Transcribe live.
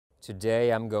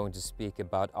Today I'm going to speak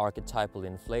about archetypal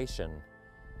inflation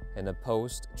in a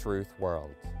post-truth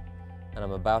world, and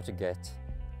I'm about to get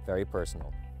very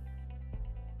personal.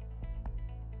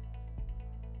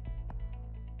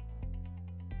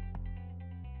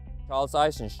 Charles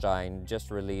Eisenstein just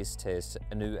released his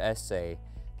new essay,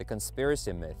 The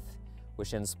Conspiracy Myth,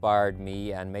 which inspired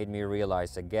me and made me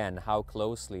realize again how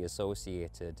closely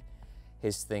associated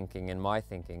his thinking and my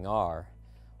thinking are.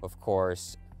 Of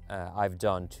course, I've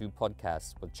done 2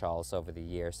 podcasts with Charles over the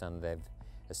years, and they've,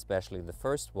 especially the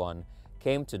first one,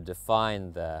 came to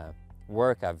define the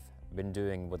work I've been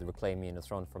doing with Reclaim Me in the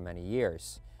Throne for many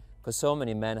years. Because so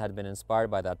many men had been inspired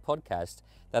by that podcast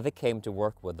that they came to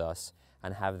work with us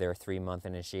and have their 3-month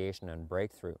initiation and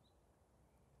breakthrough.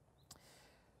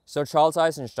 So Charles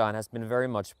Eisenstein has been very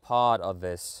much part of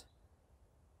this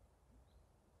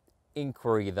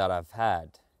inquiry that I've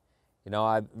had. You know,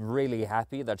 I'm really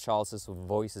happy that Charles's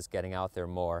voice is getting out there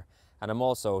more. And I'm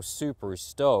also super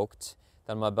stoked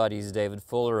that my buddies David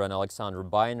Fuller and Alexander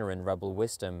Beiner in Rebel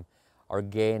Wisdom are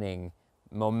gaining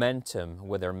momentum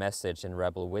with their message in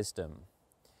Rebel Wisdom.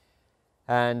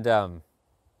 And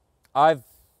I've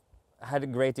had a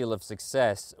great deal of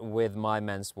success with my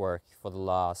men's work for the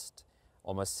last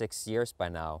almost 6 years by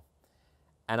now.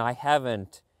 And I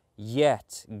haven't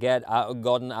yet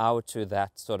gotten out to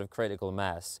that sort of critical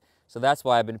mass. So that's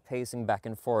why I've been pacing back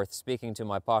and forth, speaking to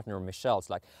my partner Michelle. It's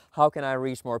like, how can I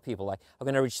reach more people? Like, how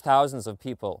can I reach thousands of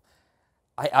people?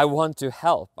 I want to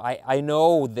help. I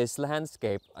know this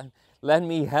landscape. Let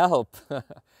me help.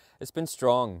 It's been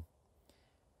strong.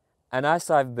 And as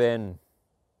I've been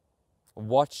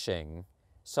watching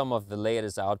some of the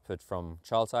latest output from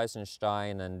Charles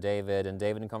Eisenstein and David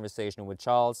in conversation with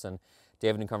Charles and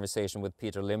David in conversation with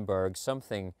Peter Limburg,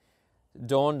 something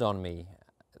dawned on me.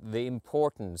 The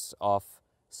importance of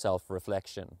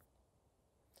self-reflection,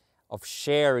 of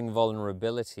sharing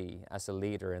vulnerability as a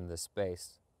leader in this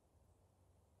space.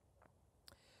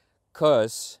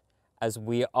 Because as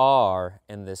we are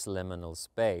in this liminal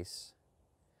space,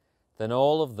 then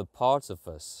all of the parts of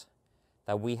us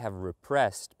that we have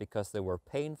repressed because they were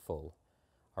painful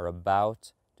are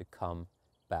about to come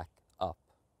back up.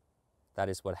 That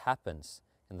is what happens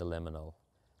in the liminal,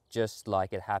 just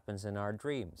like it happens in our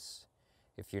dreams.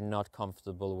 If you're not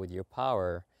comfortable with your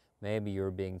power, maybe you're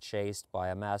being chased by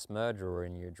a mass murderer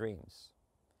in your dreams.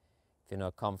 If you're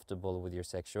not comfortable with your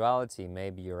sexuality,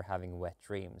 maybe you're having wet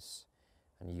dreams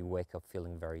and you wake up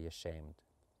feeling very ashamed.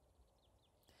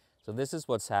 So this is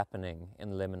what's happening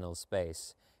in liminal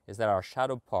space, is that our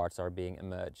shadow parts are being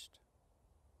emerged.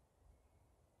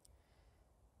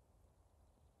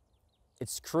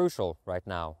 It's crucial right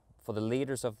now for the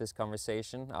leaders of this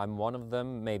conversation, I'm one of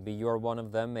them, maybe you're one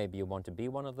of them, maybe you want to be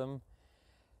one of them,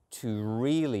 to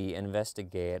really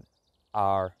investigate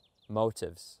our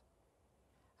motives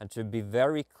and to be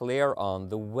very clear on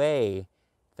the way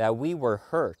that we were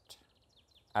hurt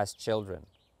as children.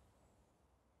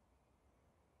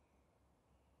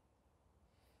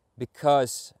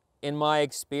 Because in my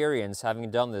experience,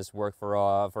 having done this work for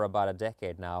about a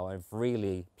decade now, and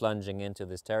really plunging into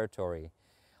this territory,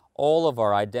 all of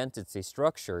our identity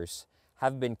structures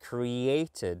have been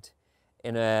created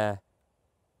in an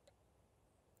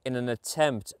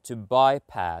attempt to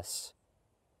bypass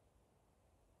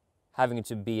having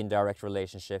to be in direct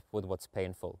relationship with what's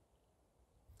painful.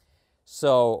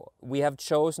 So we have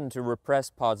chosen to repress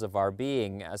parts of our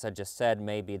being, as I just said,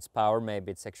 maybe it's power,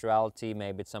 maybe it's sexuality,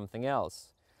 maybe it's something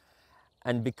else.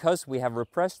 And because we have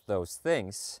repressed those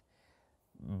things,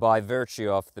 by virtue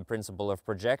of the principle of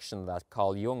projection that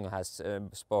Carl Jung has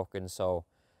spoken so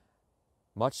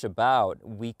much about,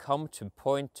 we come to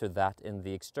point to that in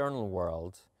the external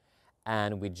world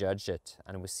and we judge it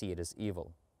and we see it as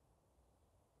evil.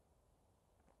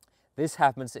 This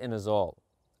happens in us all,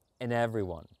 in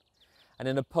everyone. And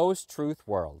in a post-truth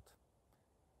world,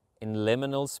 in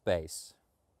liminal space,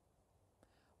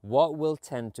 what will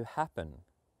tend to happen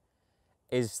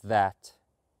is that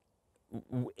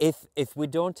if we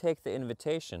don't take the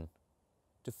invitation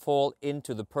to fall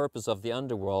into the purpose of the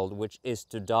underworld, which is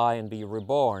to die and be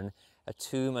reborn, a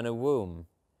tomb and a womb,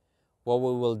 what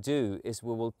we will do is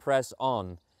we will press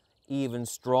on even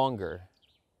stronger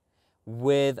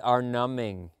with our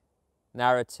numbing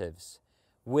narratives,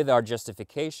 with our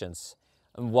justifications.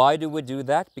 And why do we do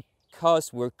that?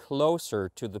 Because we're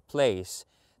closer to the place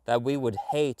that we would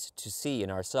hate to see in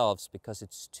ourselves, because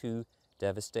it's too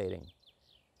devastating.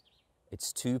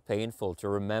 It's too painful to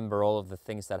remember all of the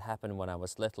things that happened when I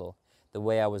was little, the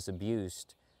way I was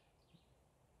abused,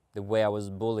 the way I was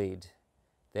bullied,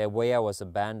 the way I was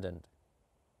abandoned.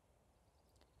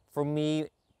 For me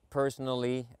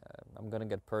personally, I'm going to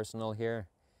get personal here,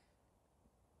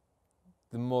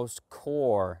 the most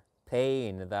core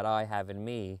pain that I have in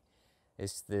me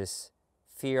is this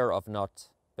fear of not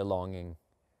belonging,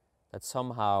 that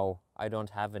somehow I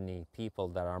don't have any people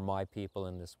that are my people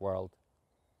in this world.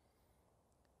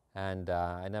 And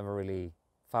I never really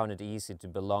found it easy to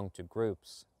belong to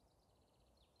groups.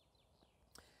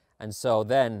 And so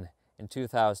then, in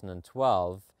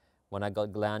 2012, when I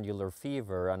got glandular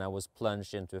fever and I was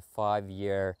plunged into a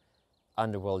 5-year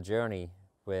underworld journey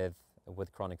with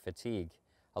chronic fatigue,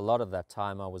 a lot of that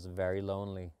time I was very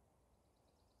lonely.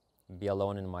 Be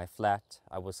alone in my flat.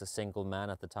 I was a single man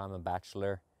at the time, a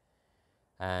bachelor,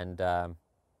 and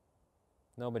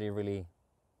nobody really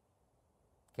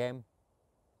came.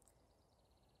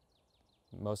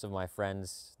 Most of my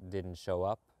friends didn't show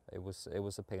up. It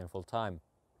was a painful time.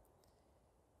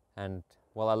 And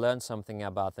well, I learned something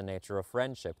about the nature of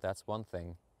friendship, that's one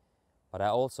thing, but I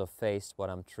also faced what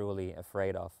I'm truly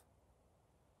afraid of.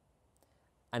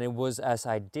 And it was as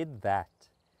I did that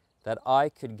I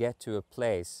could get to a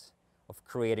place of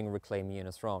creating Reclaim Me in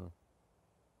a Throne.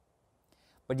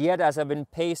 But yet, as I've been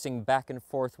pacing back and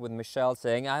forth with Michelle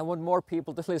saying, I want more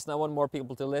people to listen, I want more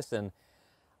people to listen,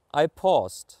 I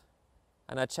paused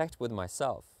and I checked with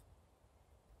myself.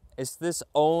 Is this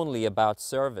only about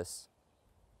service?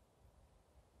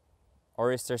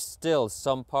 Or is there still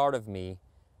some part of me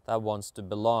that wants to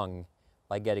belong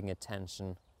by getting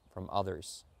attention from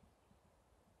others?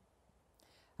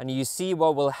 And you see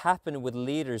what will happen with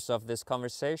leaders of this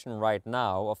conversation right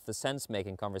now, of the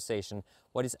sense-making conversation,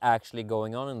 what is actually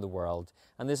going on in the world.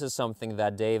 And this is something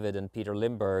that David and Peter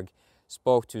Limberg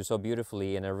spoke to so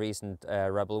beautifully in a recent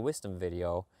Rebel Wisdom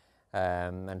video.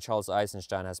 And Charles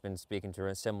Eisenstein has been speaking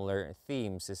to similar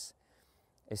themes,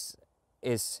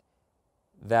 is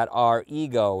that our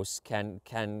egos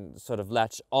can sort of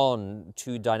latch on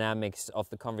to dynamics of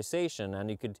the conversation.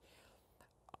 And you could,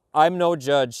 I'm no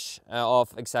judge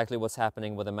of exactly what's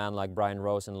happening with a man like Brian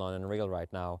Rose in London Real right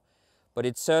now, but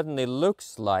it certainly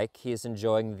looks like he is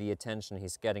enjoying the attention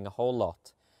he's getting a whole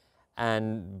lot.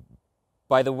 And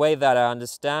by the way that I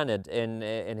understand it, in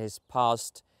his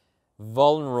past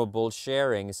vulnerable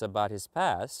sharings about his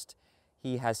past,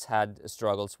 he has had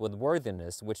struggles with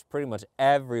worthiness, which pretty much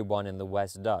everyone in the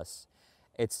West does.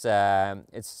 It's a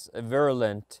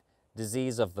virulent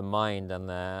disease of the mind and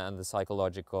the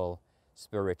psychological,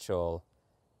 spiritual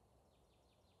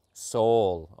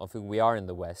soul of who we are in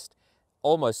the West.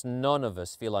 Almost none of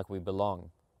us feel like we belong.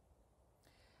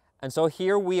 And so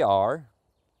here we are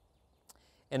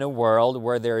in a world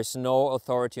where there is no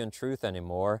authority on truth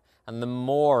anymore, and the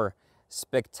more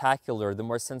spectacular, the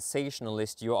more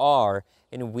sensationalist you are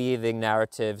in weaving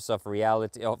narratives of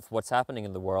reality, of what's happening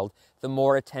in the world, the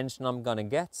more attention I'm gonna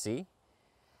get, see?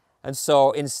 And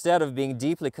so instead of being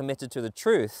deeply committed to the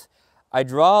truth,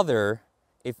 I'd rather,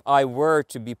 if I were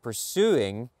to be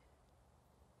pursuing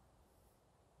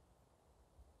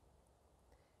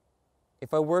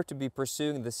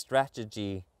the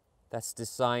strategy that's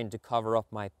designed to cover up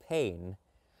my pain,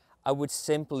 I would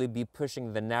simply be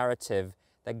pushing the narrative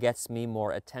that gets me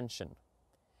more attention.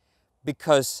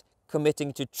 Because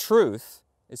committing to truth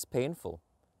is painful,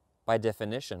 by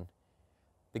definition.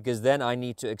 Because then I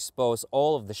need to expose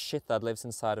all of the shit that lives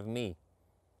inside of me.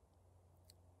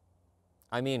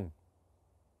 I mean,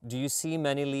 do you see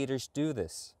many leaders do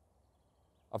this?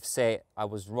 Of say, I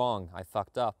was wrong, I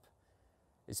fucked up.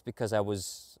 It's because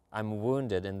I'm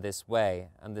wounded in this way,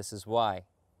 and this is why.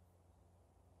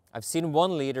 I've seen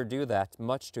one leader do that,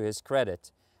 much to his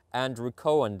credit. Andrew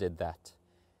Cohen did that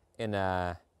in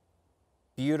a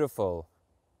beautiful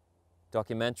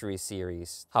documentary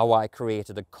series, How I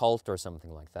Created a Cult or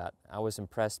something like that. I was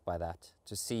impressed by that,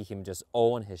 to see him just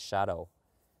own his shadow.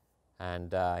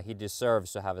 And he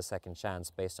deserves to have a second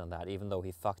chance based on that, even though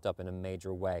he fucked up in a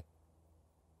major way.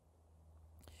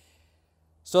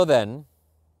 So then,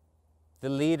 the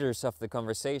leaders of the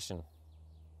conversation,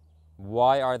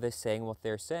 why are they saying what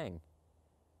they're saying?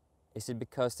 Is it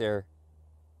because they're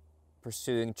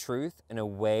pursuing truth in a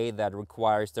way that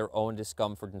requires their own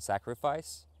discomfort and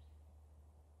sacrifice?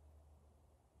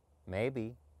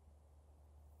 Maybe.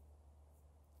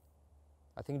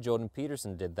 I think Jordan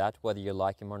Peterson did that, whether you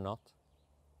like him or not.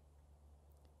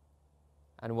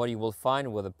 And what you will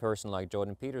find with a person like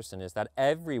Jordan Peterson is that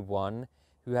everyone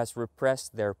who has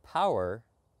repressed their power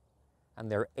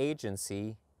and their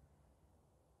agency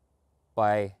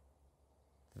by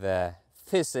the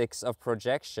physics of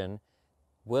projection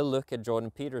will look at Jordan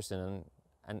Peterson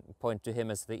and point to him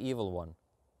as the evil one.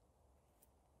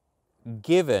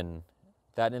 Given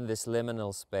that in this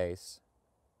liminal space,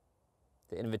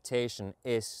 the invitation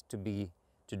is to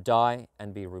die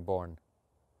and be reborn.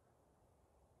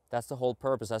 That's the whole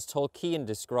purpose. As Tolkien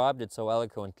described it so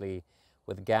eloquently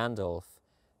with Gandalf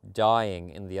dying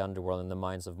in the Underworld in the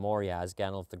Mines of Moria as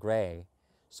Gandalf the Grey,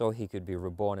 so he could be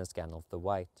reborn as Gandalf the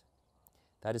White.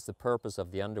 That is the purpose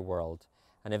of the Underworld.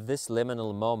 And if this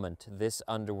liminal moment, this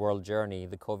Underworld journey,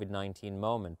 the COVID-19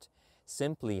 moment,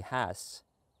 simply has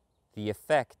the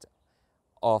effect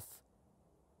of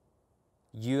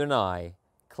you and I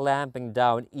clamping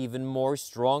down even more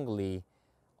strongly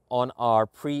on our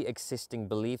pre-existing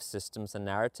belief systems and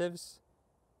narratives,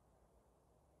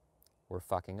 we're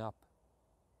fucking up.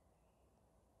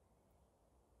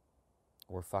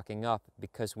 We're fucking up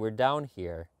because we're down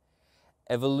here.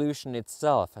 Evolution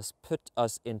itself has put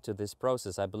us into this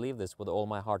process. I believe this with all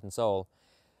my heart and soul,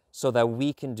 so that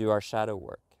we can do our shadow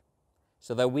work,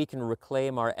 so that we can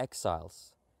reclaim our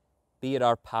exiles, be it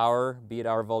our power, be it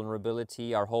our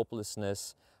vulnerability, our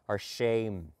hopelessness, our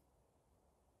shame,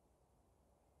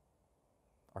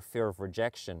 our fear of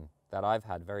rejection that I've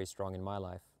had very strong in my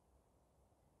life.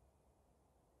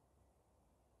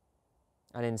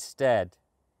 And instead,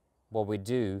 what we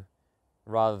do,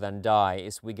 rather than die,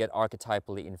 is we get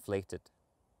archetypally inflated.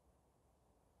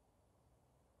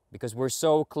 Because we're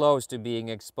so close to being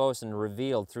exposed and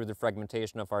revealed through the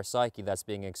fragmentation of our psyche that's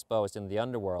being exposed in the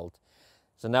underworld.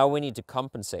 So now we need to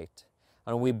compensate.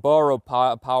 And we borrow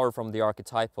power from the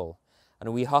archetypal.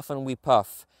 And we huff and we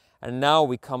puff. And now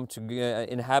we come to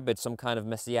inhabit some kind of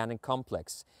messianic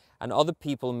complex. And other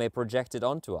people may project it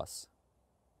onto us.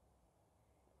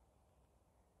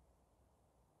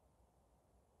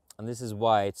 And this is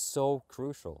why it's so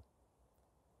crucial.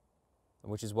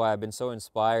 Which is why I've been so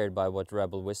inspired by what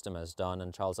Rebel Wisdom has done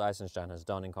and Charles Eisenstein has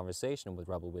done in conversation with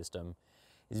Rebel Wisdom,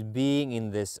 is being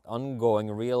in this ongoing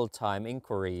real-time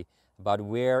inquiry about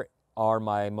where are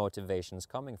my motivations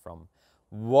coming from?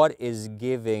 What is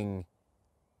giving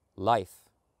life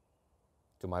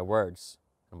to my words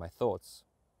and my thoughts?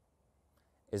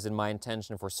 Is it my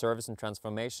intention for service and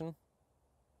transformation?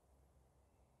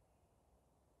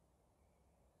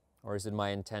 Or is it my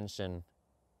intention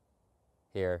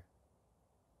here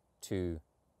to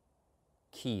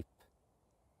keep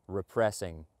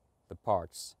repressing the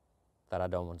parts that I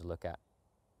don't want to look at?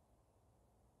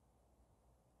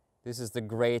 This is the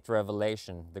great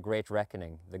revelation, the great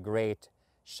reckoning, the great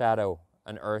shadow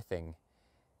unearthing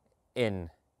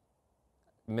in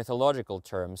mythological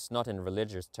terms, not in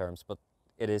religious terms, but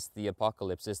it is the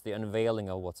apocalypse, it's the unveiling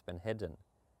of what's been hidden.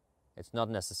 It's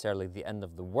not necessarily the end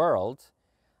of the world.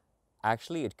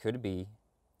 Actually, it could be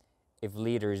if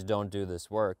leaders don't do this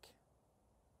work.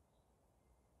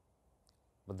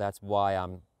 But that's why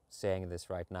I'm saying this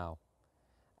right now.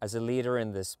 As a leader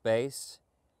in this space,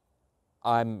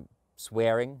 I'm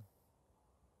swearing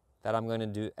that I'm going to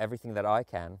do everything that I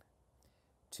can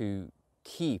to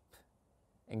keep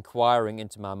inquiring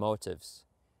into my motives.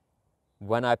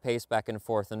 When I pace back and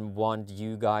forth and want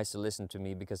you guys to listen to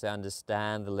me because I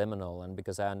understand the liminal and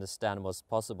because I understand what's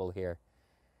possible here.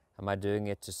 Am I doing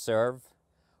it to serve,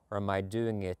 or am I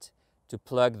doing it to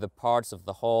plug the parts of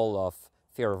the whole of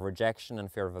fear of rejection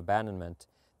and fear of abandonment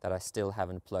that I still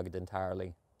haven't plugged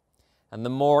entirely? And the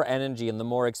more energy and the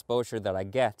more exposure that I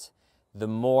get, the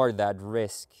more that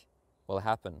risk will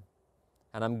happen.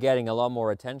 And I'm getting a lot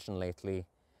more attention lately,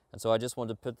 and so I just want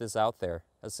to put this out there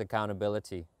as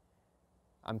accountability.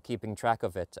 I'm keeping track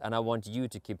of it, and I want you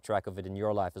to keep track of it in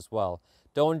your life as well.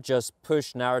 Don't just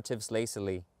push narratives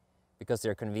lazily because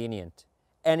they're convenient.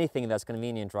 Anything that's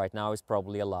convenient right now is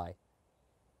probably a lie.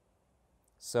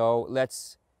 So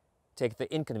let's take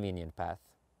the inconvenient path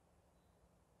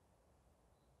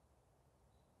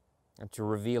and to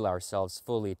reveal ourselves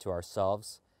fully to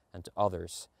ourselves and to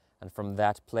others. And from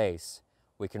that place,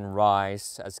 we can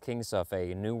rise as kings of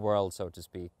a new world, so to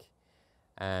speak,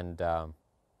 and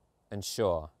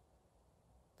ensure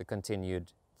the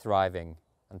continued thriving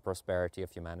and prosperity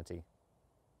of humanity.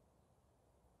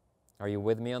 Are you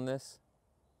with me on this?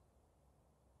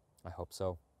 I hope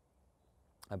so.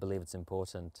 I believe it's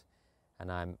important,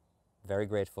 and I'm very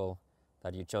grateful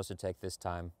that you chose to take this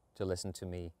time to listen to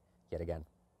me yet again.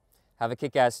 Have a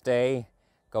kick-ass day.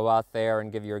 Go out there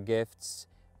and give your gifts.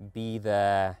 Be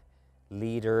the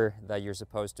leader that you're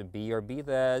supposed to be, or be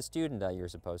the student that you're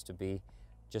supposed to be.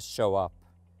 Just show up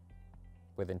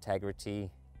with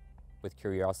integrity, with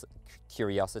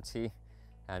curiosity,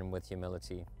 and with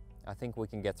humility. I think we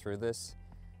can get through this,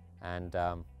 and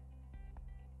I'm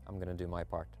going to do my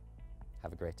part.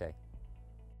 Have a great day.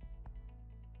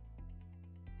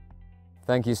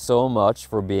 Thank you so much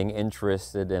for being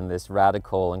interested in this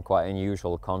radical and quite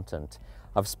unusual content.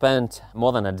 I've spent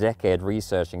more than a decade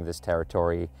researching this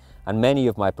territory, and many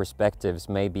of my perspectives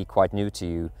may be quite new to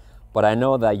you. But I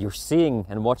know that you're seeing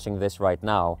and watching this right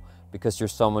now because you're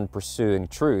someone pursuing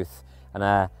truth, and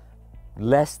a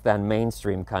less than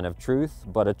mainstream kind of truth,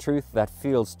 but a truth that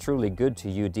feels truly good to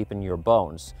you deep in your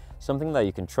bones, something that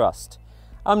you can trust.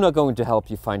 I'm not going to help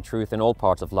you find truth in all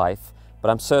parts of life, but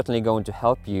I'm certainly going to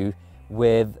help you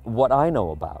with what I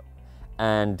know about.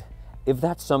 And if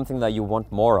that's something that you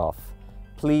want more of,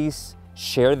 please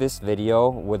share this video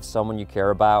with someone you care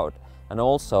about, and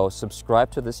also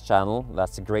subscribe to this channel.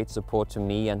 That's a great support to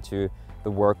me and to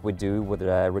the work we do with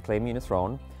Reclaiming Your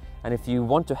Throne. And if you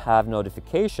want to have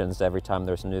notifications every time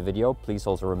there's a new video, please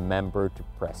also remember to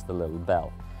press the little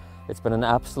bell. It's been an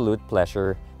absolute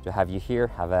pleasure to have you here.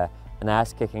 Have an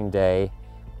ass-kicking day,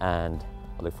 and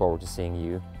I look forward to seeing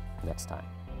you next time.